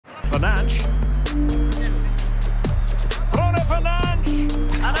Fernandes. Bruno Fernandes.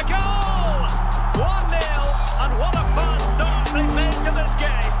 And a goal! 1-0. And what a fast start they've made to this game.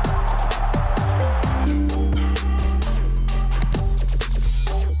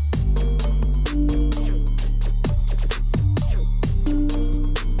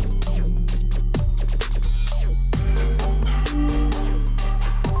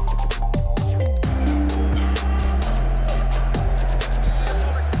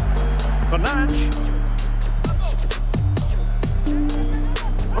 Fernandes.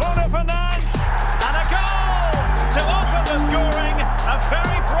 Bruno Fernandes. And a goal to open the scoring. A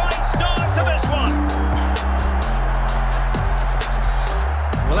very bright start to this one.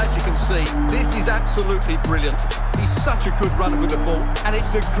 Well, as you can see, this is absolutely brilliant. He's such a good runner with the ball, and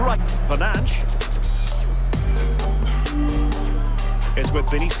it's a great... Fernandes. It's with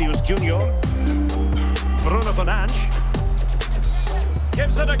Vinicius Junior. Bruno Fernandes.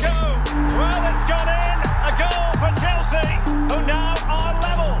 Gives it a go. Well, it's gone in. A goal for Chelsea, who now are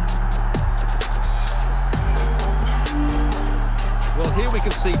level. Well, here we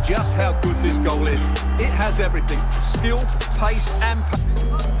can see just how good this goal is. It has everything. Skill, pace and...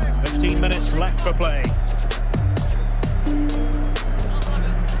 15 minutes left for play.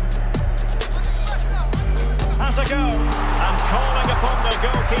 Has a go. And calling upon the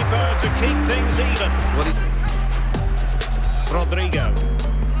goalkeeper to keep things even. What is... Rodrigo.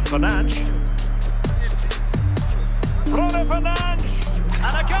 Fernandes. Bruno Fernandes.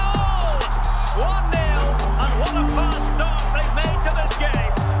 And a goal! 1-0. And what a fast start they've made to this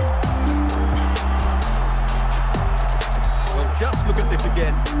game. Well, just look at this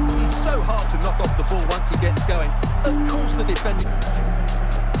again. He's so hard to knock off the ball once he gets going. Of course the defending...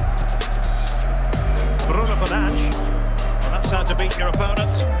 Bruno Fernandes. Well, that's how to beat your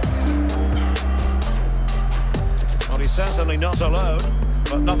opponent. Well, he's certainly not alone,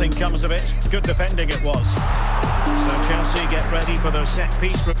 but nothing comes of it. Good defending it was. So Chelsea get ready for their set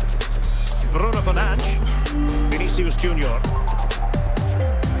piece. Bruno Fernandes. Vinicius Junior.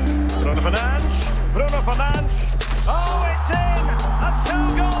 Bruno Fernandes. Bruno Fernandes. Oh, it's in! A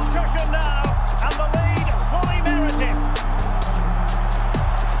two-goal cushion now, and the lead fully merited.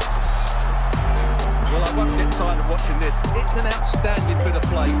 Well, I won't get tired of watching this. It's an outstanding bit of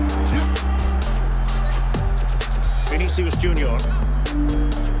play. Vinicius Junior.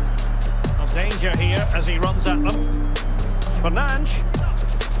 Well, danger here as he runs at them. Fernandes.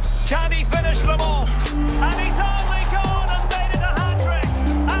 Can he finish them off? And he's only gone and made it a hat-trick.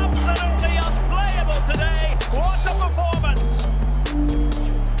 Absolutely unplayable today. What a performance.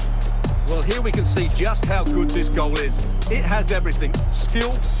 Well, here we can see just how good this goal is. It has everything.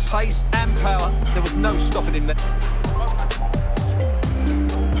 Skill, pace and power. There was no stopping him there.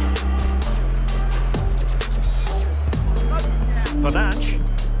 Fernandes.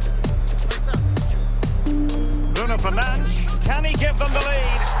 Bruno Fernandes. Can he give them the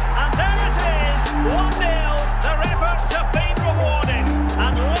lead? And there it is. 1-0. Their efforts have been rewarded.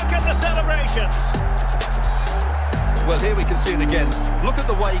 And look at the celebrations. Well, here we can see it again. Look at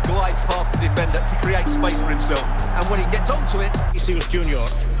the way he glides past the defender to create space for himself. And when he gets onto it... Vinicius Junior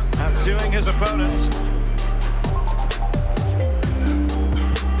outdoing his opponent.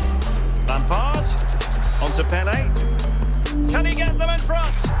 Lampard. Onto Pele. Can he get them in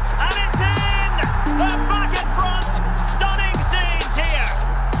front? And it's in! They're back in front! Stunning scenes here!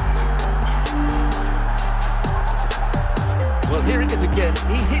 Well, here it is again.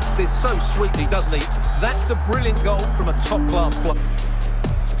 He hits this so sweetly, doesn't he? That's a brilliant goal from a top-class player.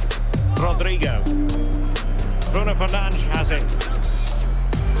 Rodrigo. Bruno Fernandes has it.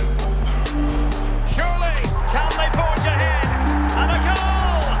 Surely, can they forge ahead? And a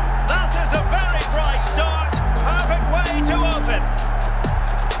goal! That is a very bright start. Perfect way to open.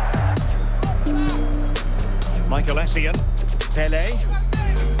 Michael Essien. Pele.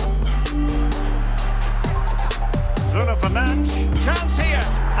 Bruno Fernandes. Chance here.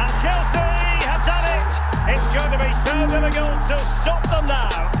 And Chelsea have done it. It's going to be so difficult to stop them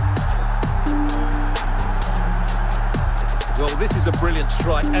now. Well, this is a brilliant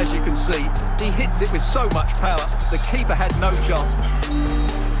strike, as you can see. He hits it with so much power. The keeper had no chance.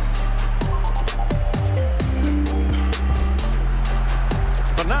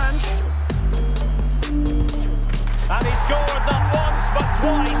 Fernandes. And he scored not once but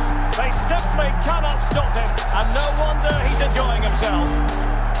twice. They simply cannot stop him. And no wonder he's enjoying himself.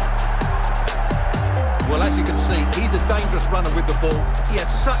 Well, as you can see, he's a dangerous runner with the ball. He has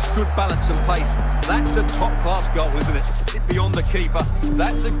such good balance and pace. That's a top-class goal, isn't it? It's beyond the keeper.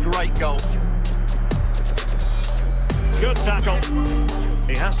 That's a great goal. Good tackle.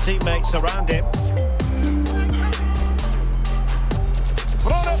 He has teammates around him.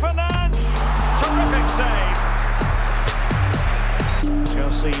 Bruno Fernandes. save.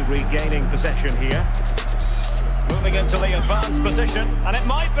 Chelsea regaining possession here. Moving into the advanced position, and it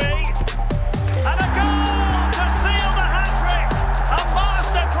might be. And a goal to seal the hat-trick! A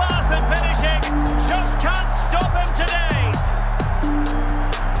masterclass in finishing. Just can't stop him today.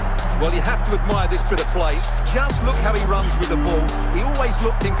 Well, you have to admire this bit of play. Just look how he runs with the ball. He always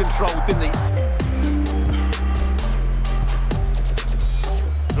looked in control, didn't he?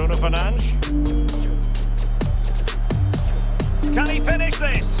 Bruno Fernandes. Can he finish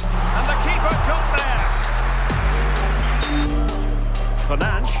this? And the keeper caught there.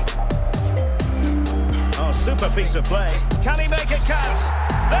 Fernandes. Oh, super piece of play. Can he make it count?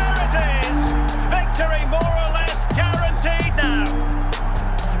 There it is. Victory more or less guaranteed now.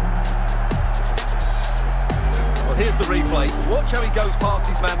 Well, here's the replay. Watch how he goes past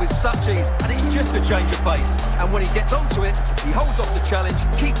his man with such ease, and it's just a change of pace. And when he gets onto it, he holds off the challenge,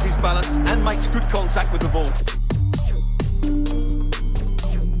 keeps his balance, and makes good contact with the ball.